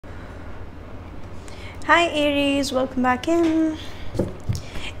Hi Aries, welcome back in.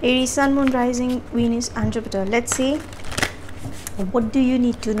 Aries, Sun, Moon, Rising, Venus and Jupiter. Let's see, what do you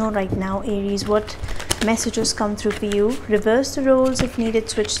need to know right now, Aries? What messages come through for you? Reverse the roles if needed,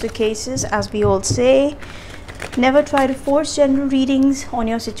 switch the cases, as we all say. Never try to force general readings on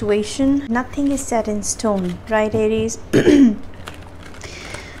your situation. Nothing is set in stone, right, Aries?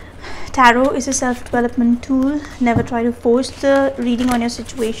 Tarot is a self-development tool. Never try to force the reading on your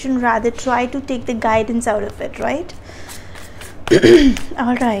situation, rather try to take the guidance out of it, right?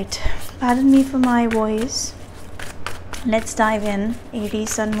 All right, pardon me for my voice. Let's dive in.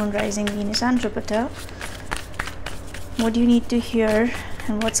 Aries, Sun, Moon, Rising, Venus and Jupiter. What do you need to hear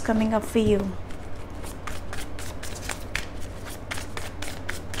and what's coming up for you?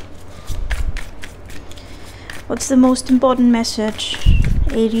 What's the most important message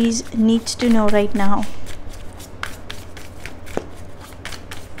Aries needs to know right now?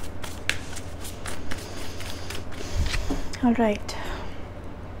 All right.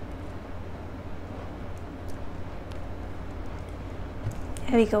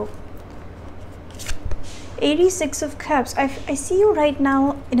 Here we go. Aries, Six of Cups. I see you right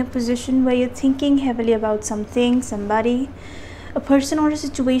now in a position where you're thinking heavily about something, somebody, a person or a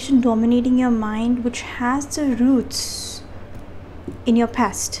situation dominating your mind, which has the roots in your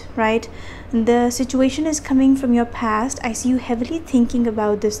past, right? The situation is coming from your past. I see you heavily thinking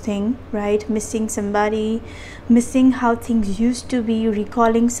about this thing, right? Missing somebody, missing how things used to be,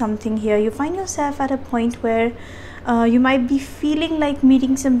 recalling something here. You find yourself at a point where you might be feeling like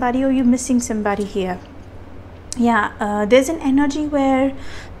meeting somebody or you're missing somebody here. Yeah, there's an energy where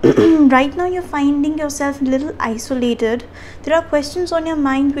right now you're finding yourself a little isolated. There are questions on your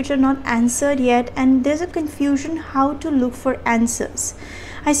mind which are not answered yet, and there's a confusion how to look for answers.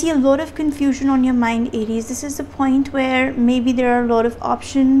 I see a lot of confusion on your mind, Aries. This is the point where maybe there are a lot of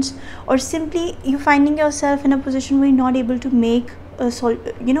options, or simply you're finding yourself in a position where you're not able to make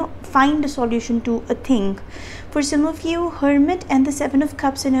find a solution to a thing. For some of you, Hermit and the Seven of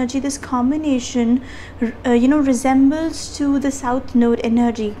Cups energy, this combination resembles to the South Node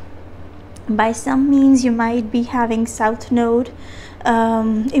energy. By some means you might be having South Node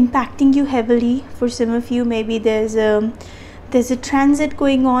impacting you heavily. For some of you, maybe there's a transit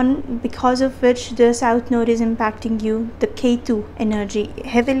going on, because of which the South Node is impacting you, the Ketu energy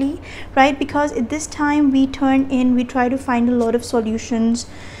heavily, right? Because at this time we try to find a lot of solutions.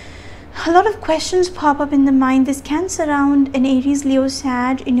 A lot of questions pop up in the mind. This can surround an Aries, Leo,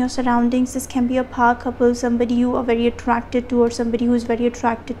 Sag in your surroundings. This can be a power couple, somebody you are very attracted to, or somebody who is very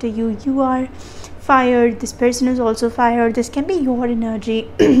attracted to you. You are fired, this person is also fired. This can be your energy.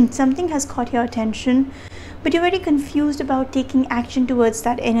 Something has caught your attention, but you're very confused about taking action towards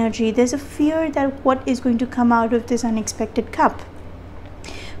that energy. There's a fear that what is going to come out of this unexpected cup.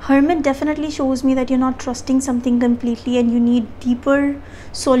 Hermit definitely shows me that you're not trusting something completely, and you need deeper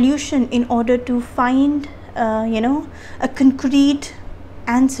solution in order to find a concrete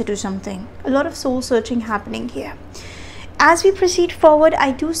answer to something. A lot of soul searching happening here. As we proceed forward,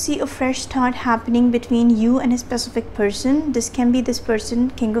 I do see a fresh start happening between you and a specific person. This can be this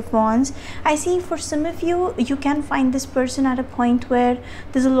person, King of Wands. I see for some of you, you can find this person at a point where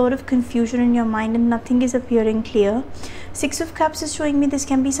there's a lot of confusion in your mind and nothing is appearing clear. Six of Cups is showing me this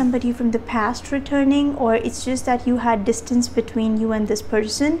can be somebody from the past returning, or it's just that you had distance between you and this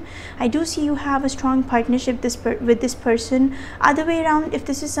person. I do see you have a strong partnership with this person. Other way around, if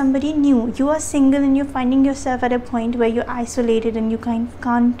this is somebody new, you are single and you're finding yourself at a point where you're isolated and you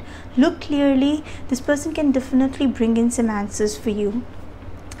can't look clearly, this person can definitely bring in some answers for you.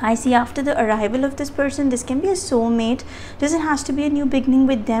 I see after the arrival of this person, this can be a soulmate. Doesn't have to be a new beginning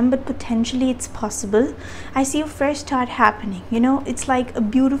with them, but potentially it's possible. I see a fresh start happening. It's like a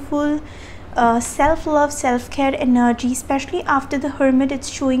beautiful self-love, self-care energy, especially after the Hermit. It's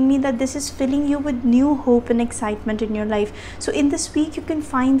showing me that this is filling you with new hope and excitement in your life. So in this week, you can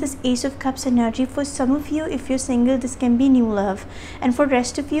find this Ace of Cups energy. For some of you, if you're single, this can be new love. And for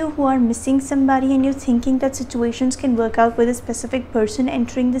rest of you who are missing somebody and you're thinking that situations can work out with a specific person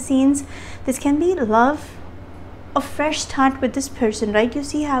entering the scenes, this can be love, a fresh start with this person, right? You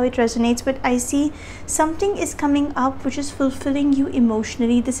see how it resonates, but I see something is coming up which is fulfilling you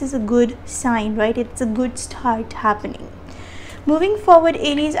emotionally. This is a good sign, right? It's a good start happening. Moving forward,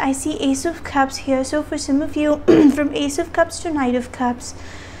 Aries, I see Ace of Cups here. So for some of you, from Ace of Cups to Knight of Cups,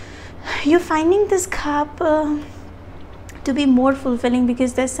 you're finding this cup to be more fulfilling,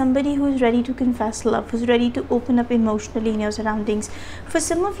 because there's somebody who's ready to confess love, who's ready to open up emotionally in your surroundings. For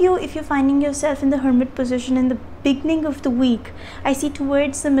some of you, if you're finding yourself in the Hermit position in the beginning of the week, I see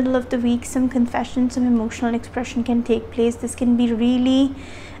towards the middle of the week some confession, some emotional expression can take place. This can be really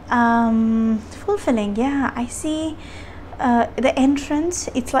Fulfilling, yeah. I see the entrance.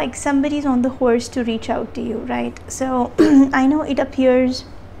 It's like somebody's on the horse to reach out to you, right? So I know it appears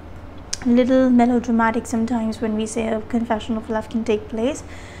a little melodramatic sometimes when we say a confession of love can take place,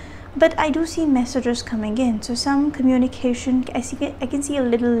 but I do see messages coming in. So some communication, I can see a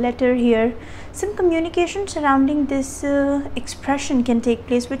little letter here. Some communication surrounding this expression can take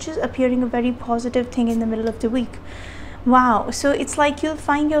place, which is appearing a very positive thing in the middle of the week. Wow, so it's like you'll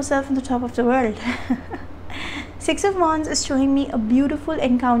find yourself on the top of the world. Six of Wands is showing me a beautiful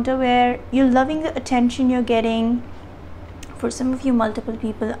encounter where you're loving the attention you're getting. For some of you, multiple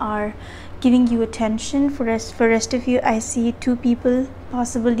people are giving you attention. For rest of you, I see two people,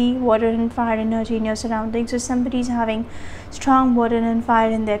 possibly water and fire energy in your surroundings. So somebody's having strong water and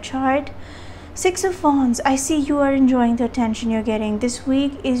fire in their chart. Six of Wands, I see you are enjoying the attention you're getting. This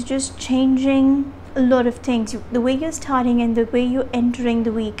week is just changing a lot of things. The way you're starting and the way you're entering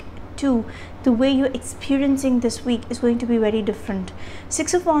the week too, the way you're experiencing this week is going to be very different.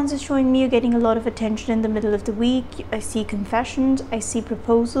 Six of Wands is showing me you're getting a lot of attention in the middle of the week. I see confessions, I see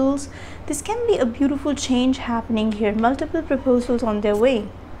proposals. This can be a beautiful change happening here. Multiple proposals on their way.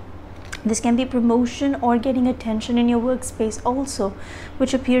 This can be promotion or getting attention in your workspace also,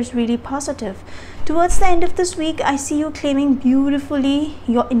 which appears really positive. Towards the end of this week, I see you claiming beautifully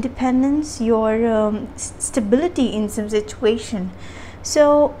your independence, your stability in some situation.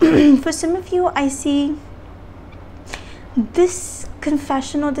 So for some of you, I see this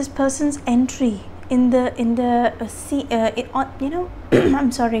confession or this person's entry in the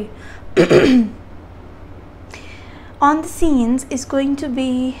I'm sorry on the scenes is going to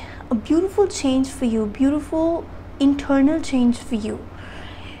be a beautiful change for you, beautiful internal change for you.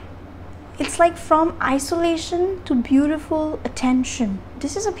 It's like from isolation to beautiful attention.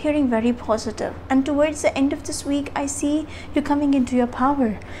 This is appearing very positive. And towards the end of this week, I see you're coming into your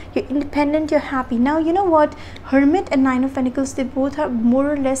power. You're independent, you're happy. Now, you know what? Hermit and Nine of Pentacles, they both are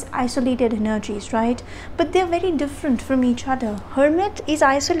more or less isolated energies, right? But they're very different from each other. Hermit is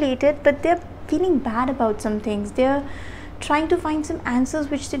isolated, but they're feeling bad about some things. They're trying to find some answers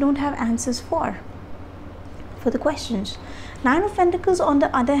which they don't have answers for the questions. Nine of Pentacles, on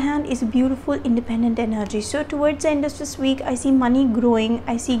the other hand, is a beautiful independent energy. So towards the end of this week, I see money growing.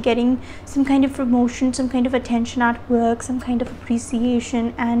 I see getting some kind of promotion, some kind of attention at work, some kind of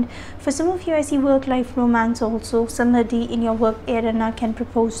appreciation. And for some of you, I see work-life romance also. Somebody in your work arena can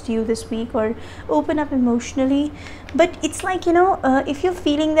propose to you this week or open up emotionally. But it's like, you know, if you're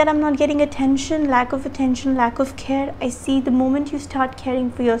feeling that I'm not getting attention, lack of care, I see the moment you start caring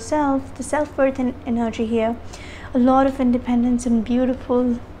for yourself, the self-worth and energy here, a lot of independence and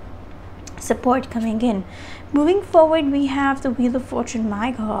beautiful support coming in. Moving forward, we have the Wheel of Fortune.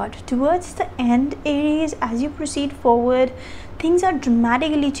 My God, towards the end, Aries, as you proceed forward, things are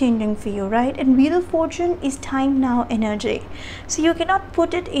dramatically changing for you, right? And Wheel of Fortune is time now energy. So you cannot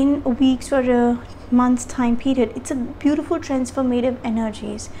put it in a week's or a month's time period. It's a beautiful transformative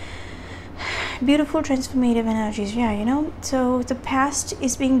energies. Beautiful transformative energies, yeah, you know. So the past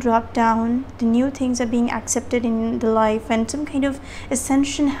is being dropped down, the new things are being accepted in the life, and some kind of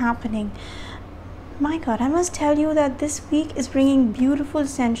ascension happening. My God, I must tell you that this week is bringing beautiful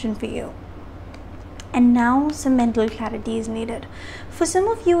ascension for you. And now some mental clarity is needed. For some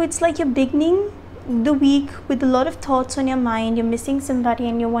of you, it's like you're beginning the week with a lot of thoughts on your mind. You're missing somebody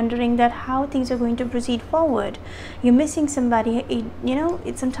and you're wondering that how things are going to proceed forward. You're missing somebody. You know,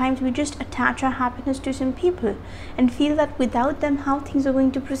 sometimes we just attach our happiness to some people and feel that without them how things are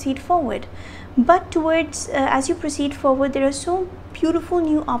going to proceed forward. But towards as you proceed forward, there are so beautiful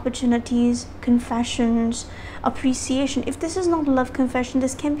new opportunities, confessions, appreciation. If this is not a love confession,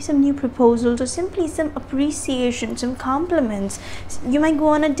 this can be some new proposals or simply some appreciation, some compliments. You might go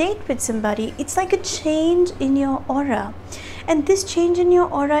on a date with somebody. It's like a change in your aura, and this change in your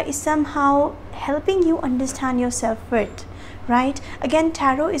aura is somehow helping you understand your self-worth, right? Again,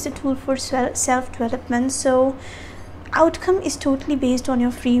 tarot is a tool for self-development, so outcome is totally based on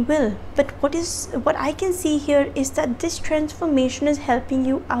your free will. But what I can see here is that this transformation is helping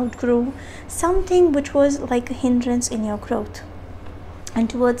you outgrow something which was like a hindrance in your growth. And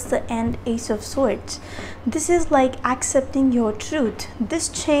towards the end, Ace of Swords, this is like accepting your truth. This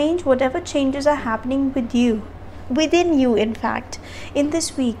change, whatever changes are happening with you, within you, in fact, in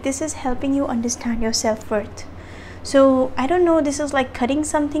this week, this is helping you understand your self-worth. So I don't know, this is like cutting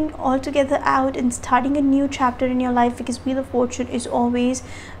something altogether out and starting a new chapter in your life, because Wheel of Fortune is always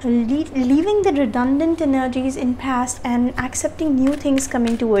leaving the redundant energies in past and accepting new things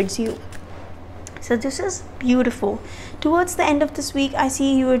coming towards you. So this is beautiful. Towards the end of this week, I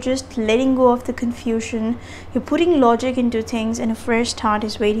see you are just letting go of the confusion. You're putting logic into things and a fresh start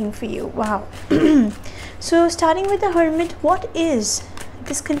is waiting for you. Wow. So starting with the Hermit, what is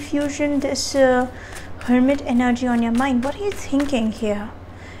this confusion, this Hermit energy on your mind? What are you thinking here?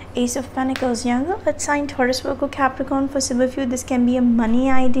 Ace of Pentacles, younger earth sign, Taurus, Virgo, Capricorn. For some of you, this can be a money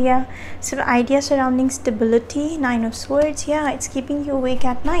idea, some idea surrounding stability. Nine of Swords, yeah, it's keeping you awake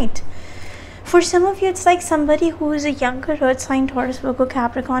at night. For some of you, it's like somebody who is a younger earth sign, Taurus, Virgo,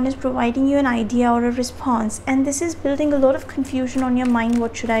 Capricorn, is providing you an idea or a response, and this is building a lot of confusion on your mind.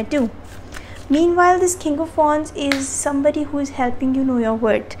 What should I do? Meanwhile, this King of Wands is somebody who is helping you know your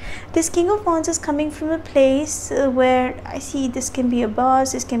worth. This King of Wands is coming from a place where I see this can be a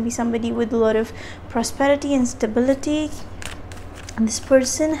boss, this can be somebody with a lot of prosperity and stability. And this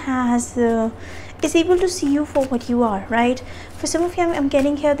person is able to see you for what you are, right? For some of you, I'm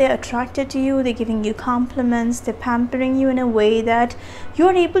getting here, they're attracted to you, they're giving you compliments, they're pampering you in a way that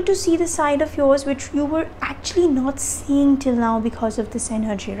you're able to see the side of yours which you were actually not seeing till now because of this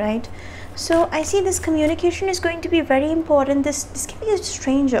energy, right? So I see this communication is going to be very important. This can be a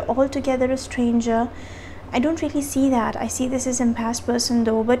stranger, altogether a stranger. I don't really see that. I see this as an past person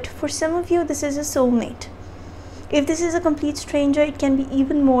though, but for some of you, this is a soulmate. If this is a complete stranger, it can be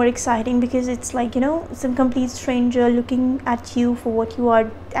even more exciting because it's like, you know, some complete stranger looking at you for what you are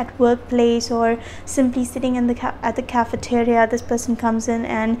at workplace, or simply sitting in at the cafeteria. This person comes in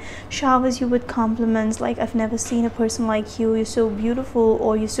and showers you with compliments like, I've never seen a person like you, you're so beautiful,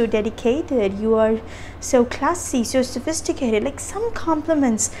 or you're so dedicated, you are so classy, so sophisticated. Like, some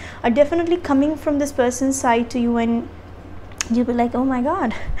compliments are definitely coming from this person's side to you, and you'll be like, oh my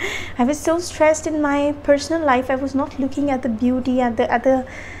god, I was so stressed in my personal life, I was not looking at the beauty, at the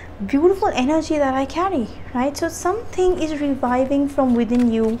beautiful energy that I carry, right? So something is reviving from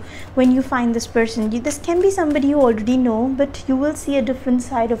within you when you find this person. This can be somebody you already know, but you will see a different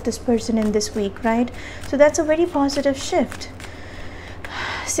side of this person in this week, right? So that's a very positive shift.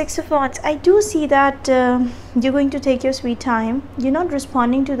 Six of Wands, I do see that you're going to take your sweet time. You're not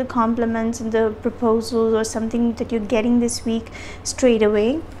responding to the compliments and the proposals or something that you're getting this week straight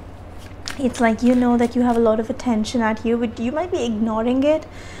away. It's like, you know that you have a lot of attention at you, but you might be ignoring it.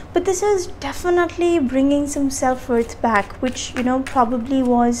 But this is definitely bringing some self-worth back, which, you know, probably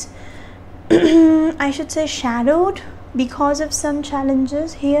was I should say shadowed because of some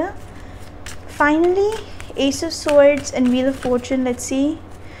challenges here. Finally, Ace of Swords and Wheel of Fortune. Let's see.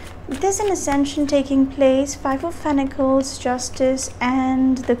 There's an ascension taking place. Five of Pentacles, Justice,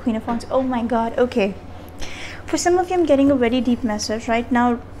 and the Queen of Wands. Oh my god, okay. For some of you, I'm getting a very deep message right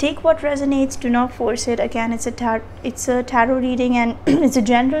now. Take what resonates, do not force it. Again, it's a tarot reading, and it's a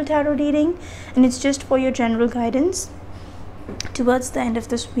general tarot reading, and it's just for your general guidance. Towards the end of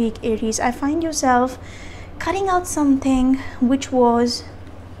this week, Aries, I find yourself cutting out something which was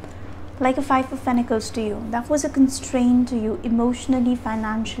like a Five of Pentacles to you. That was a constraint to you emotionally,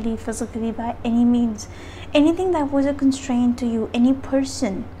 financially, physically, by any means. Anything that was a constraint to you, any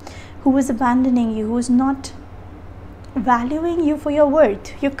person who was abandoning you, who was not valuing you for your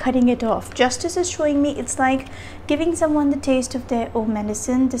worth, you're cutting it off. Justice is showing me it's like giving someone the taste of their own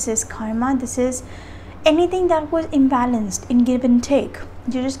medicine. This is karma. This is anything that was imbalanced in give and take.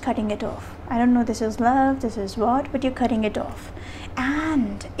 You're just cutting it off. I don't know, this is love, this is what, but you're cutting it off.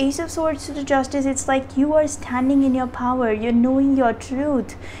 And Ace of Swords to the Justice, it's like you are standing in your power, you're knowing your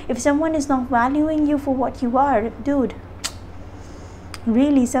truth. If someone is not valuing you for what you are, dude,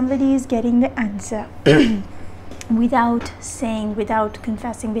 really somebody is getting the answer without saying, without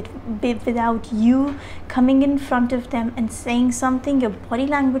confessing, without you coming in front of them and saying something. Your body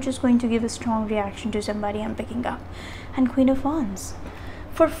language is going to give a strong reaction to somebody I'm picking up. And Queen of Wands.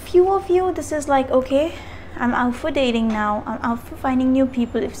 For few of you, this is like, okay, I'm out for dating now, I'm out for finding new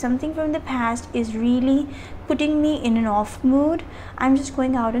people. If something from the past is really putting me in an off mood, I'm just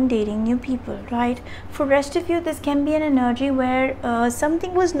going out and dating new people, right? For rest of you, this can be an energy where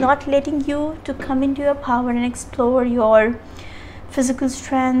something was not letting you to come into your power and explore your physical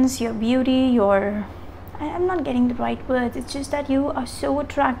strengths, your beauty, your... I'm not getting the right words. It's just that you are so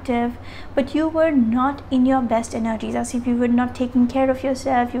attractive, but you were not in your best energies, as if you were not taking care of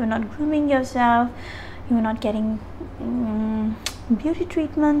yourself, you were not grooming yourself, you were not getting beauty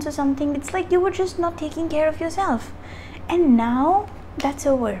treatments or something. It's like you were just not taking care of yourself. And now that's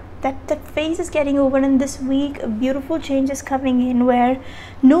over. That phase is getting over, and this week a beautiful change is coming in where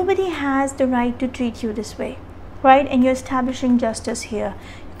nobody has the right to treat you this way, right? And you're establishing justice here,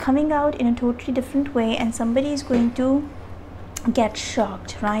 coming out in a totally different way, and somebody is going to get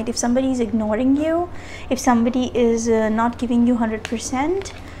shocked, right? If somebody is ignoring you, if somebody is not giving you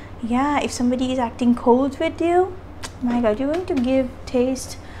 100%, Yeah, if somebody is acting cold with you, my god, you're going to give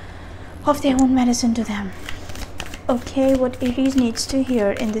taste of their own medicine to them. Okay, what Aries needs to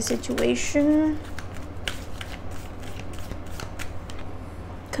hear in this situation?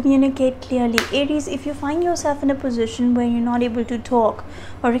 Communicate clearly. Aries, if you find yourself in a position where you're not able to talk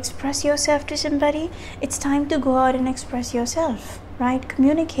or express yourself to somebody, it's time to go out and express yourself, right?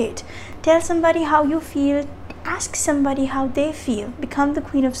 Communicate. Tell somebody how you feel. Ask somebody how they feel. Become the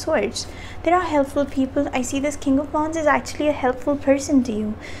Queen of Swords. There are helpful people. I see this King of Wands is actually a helpful person to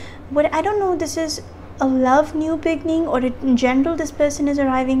you. But I don't know, this is a love new beginning, or in general this person is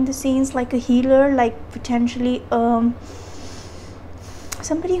arriving the scenes like a healer, like potentially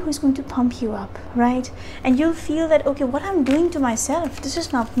somebody who's going to pump you up, right? And you'll feel that, okay, what I'm doing to myself, this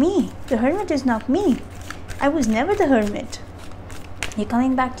is not me. The Hermit is not me. I was never the Hermit. You're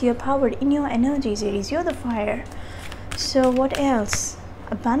coming back to your power in your energies, Aries. You're the fire. So what else?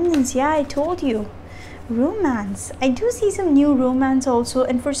 Abundance. Yeah, I told you. Romance. I do see some new romance also,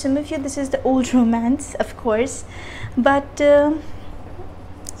 and for some of you this is the old romance, of course, but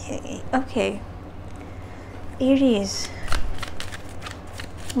okay, Aries,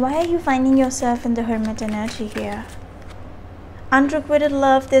 why are you finding yourself in the Hermit energy here? Unrequited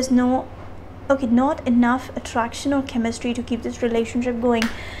love. There's no, okay, not enough attraction or chemistry to keep this relationship going.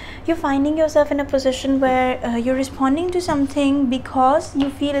 You're finding yourself in a position where you're responding to something because you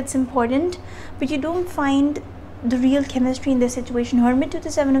feel it's important, but you don't find the real chemistry in this situation. Hermit to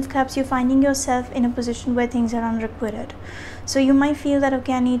the Seven of Cups, you're finding yourself in a position where things are unrequited. So you might feel that,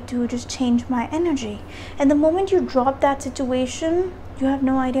 okay, I need to just change my energy. And the moment you drop that situation, you have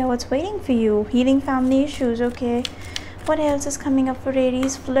no idea what's waiting for you. Healing family issues, okay. What else is coming up for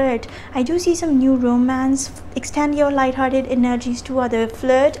Aries? Flirt. I do see some new romance. Extend your lighthearted energies to other.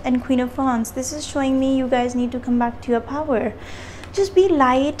 Flirt and Queen of Wands. This is showing me you guys need to come back to your power. Just be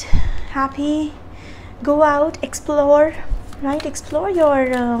light, happy, go out, explore, right? Explore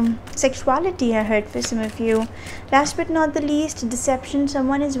your sexuality, I heard, for some of you. Last but not the least, deception.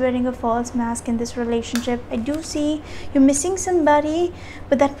 Someone is wearing a false mask in this relationship. I do see you're missing somebody,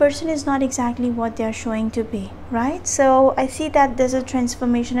 but that person is not exactly what they're showing to be, right? So I see that there's a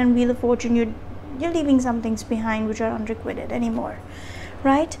transformation, and Wheel of Fortune, you're leaving some things behind which are unrequited anymore,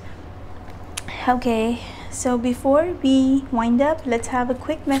 right? Okay, so before we wind up, let's have a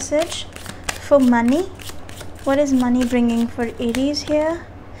quick message for money. What is money bringing for Aries here?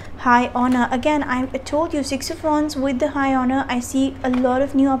 High honor. Again, I told you, Six of Wands with the high honor. I see a lot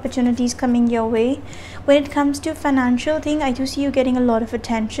of new opportunities coming your way. When it comes to financial thing, I do see you getting a lot of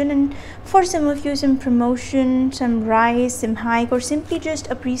attention, and for some of you, some promotion, some rise, some hike, or simply just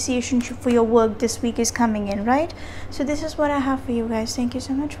appreciation for your work this week is coming in, right? So this is what I have for you guys. Thank you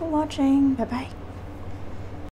so much for watching. Bye bye.